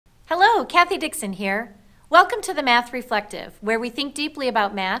Hello, Kathy Dixon here. Welcome to the Math Reflective, where we think deeply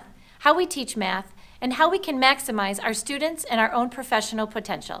about math, how we teach math, and how we can maximize our students and our own professional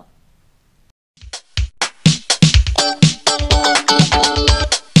potential.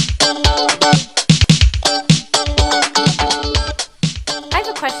 I have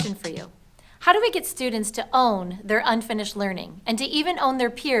a question for you. How do we get students to own their unfinished learning and to even own their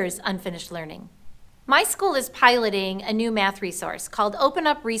peers' unfinished learning? My school is piloting a new math resource called Open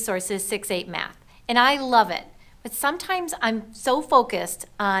Up Resources 6-8 Math, and I love it. But sometimes I'm so focused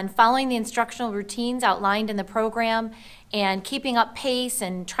on following the instructional routines outlined in the program and keeping up pace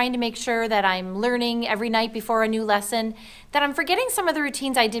and trying to make sure that I'm learning every night before a new lesson that I'm forgetting some of the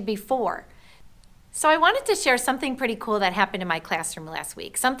routines I did before. So I wanted to share something pretty cool that happened in my classroom last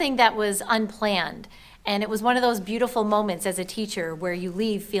week, something that was unplanned. And it was one of those beautiful moments as a teacher where you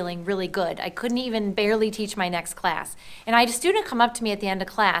leave feeling really good. I couldn't even barely teach my next class. And I had a student come up to me at the end of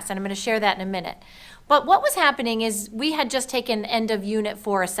class, and I'm going to share that in a minute. But what was happening is we had just taken end of Unit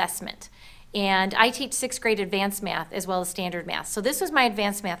 4 assessment. And I teach 6th grade advanced math as well as standard math. So this was my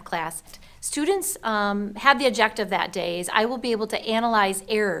advanced math class. Students had the objective that day is I will be able to analyze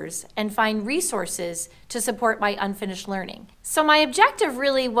errors and find resources to support my unfinished learning. So my objective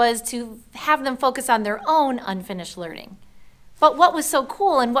really was to have them focus on their own unfinished learning. But what was so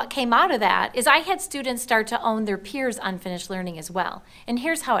cool and what came out of that is I had students start to own their peers' unfinished learning as well. And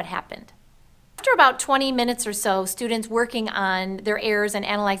here's how it happened. After about 20 minutes or so, students working on their errors and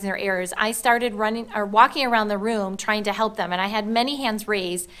analyzing their errors, I started walking around the room trying to help them, and I had many hands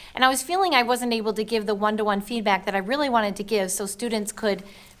raised, and I was feeling I wasn't able to give the one-to-one feedback that I really wanted to give so students could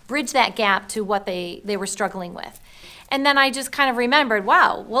bridge that gap to what they were struggling with. And then I just kind of remembered,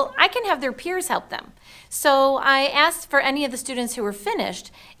 wow, well, I can have their peers help them. So I asked for any of the students who were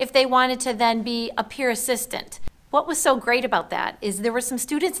finished if they wanted to then be a peer assistant. What was so great about that is there were some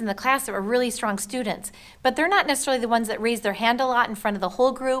students in the class that were really strong students, but they're not necessarily the ones that raise their hand a lot in front of the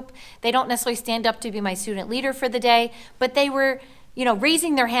whole group. They don't necessarily stand up to be my student leader for the day, but they were,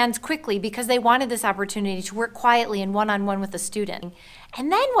 raising their hands quickly because they wanted this opportunity to work quietly and one-on-one with the student.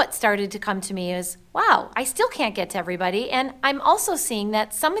 And then what started to come to me is, wow, I still can't get to everybody, and I'm also seeing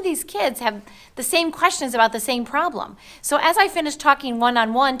that some of these kids have the same questions about the same problem. So as I finished talking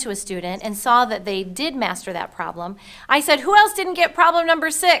one-on-one to a student and saw that they did master that problem, I said, who else didn't get problem number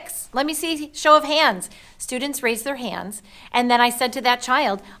 6? Let me see, show of hands. Students raised their hands, and then I said to that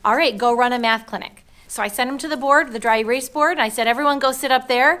child, all right, go run a math clinic. So I sent him to the board, the dry erase board, and I said, everyone go sit up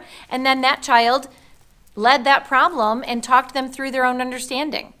there, and then that child led that problem and talked them through their own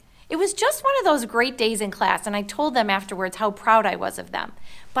understanding. It was just one of those great days in class, and I told them afterwards how proud I was of them.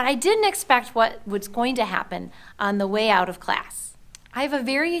 But I didn't expect what was going to happen on the way out of class. I have a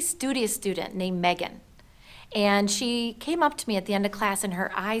very studious student named Megan, and she came up to me at the end of class, and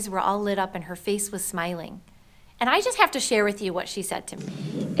her eyes were all lit up and her face was smiling. And I just have to share with you what she said to me.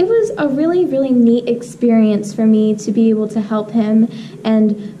 It was a really, really neat experience for me to be able to help him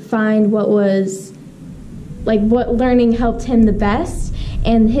and find what learning helped him the best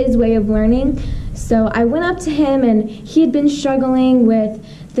and his way of learning. So I went up to him, and he had been struggling with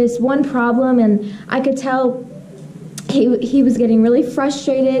this one problem, and I could tell he was getting really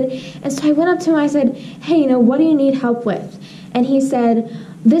frustrated. And so I went up to him and I said, hey, what do you need help with? And he said,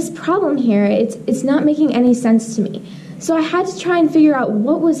 this problem here, it's not making any sense to me. So I had to try and figure out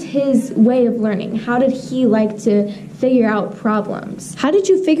what was his way of learning. How did he like to figure out problems? How did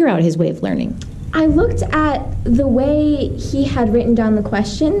you figure out his way of learning? I looked at the way he had written down the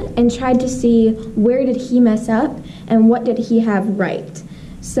question and tried to see where did he mess up and what did he have right.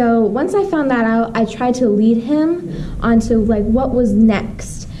 So once I found that out, I tried to lead him onto what was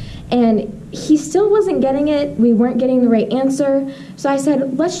next. And he still wasn't getting it. We weren't getting the right answer. So I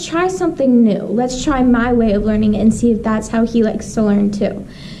said, let's try something new. Let's try my way of learning and see if that's how he likes to learn too.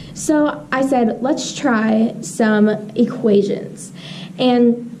 So I said, let's try some equations.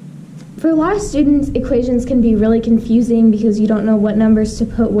 And for a lot of students, equations can be really confusing because you don't know what numbers to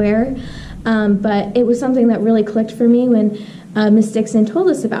put where. But it was something that really clicked for me when Ms. Dixon told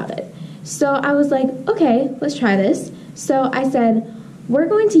us about it. So I was like, okay, let's try this. So I said, we're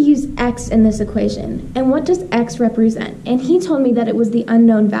going to use x in this equation, and what does x represent? And he told me that it was the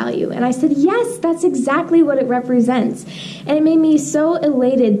unknown value, and I said, yes, that's exactly what it represents. And it made me so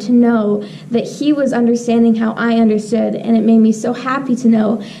elated to know that he was understanding how I understood, and it made me so happy to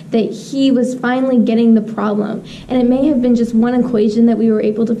know that he was finally getting the problem. And it may have been just one equation that we were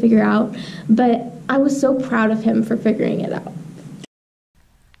able to figure out, but I was so proud of him for figuring it out.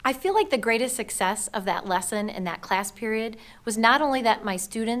 I feel like the greatest success of that lesson and that class period was not only that my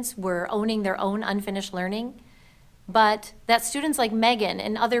students were owning their own unfinished learning, but that students like Megan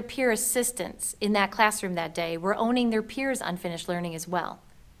and other peer assistants in that classroom that day were owning their peers' unfinished learning as well.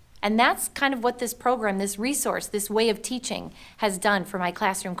 And that's kind of what this program, this resource, this way of teaching has done for my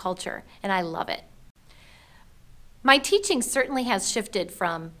classroom culture, and I love it. My teaching certainly has shifted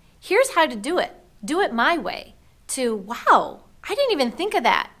from, here's how to do it my way, to, wow, I didn't even think of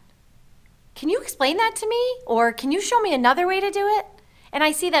that. Can you explain that to me? Or can you show me another way to do it? And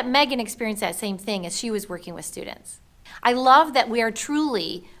I see that Megan experienced that same thing as she was working with students. I love that we are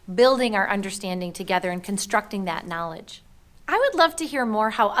truly building our understanding together and constructing that knowledge. I would love to hear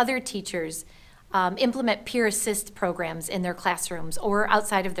more how other teachers implement peer assist programs in their classrooms or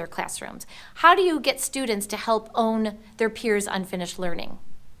outside of their classrooms. How do you get students to help own their peers' unfinished learning?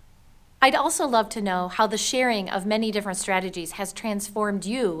 I'd also love to know how the sharing of many different strategies has transformed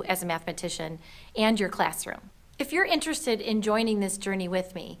you as a mathematician and your classroom. If you're interested in joining this journey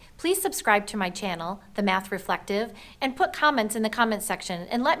with me, please subscribe to my channel, The Math Reflective, and put comments in the comments section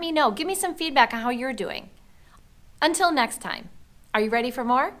and let me know. Give me some feedback on how you're doing. Until next time, are you ready for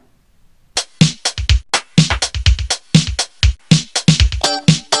more?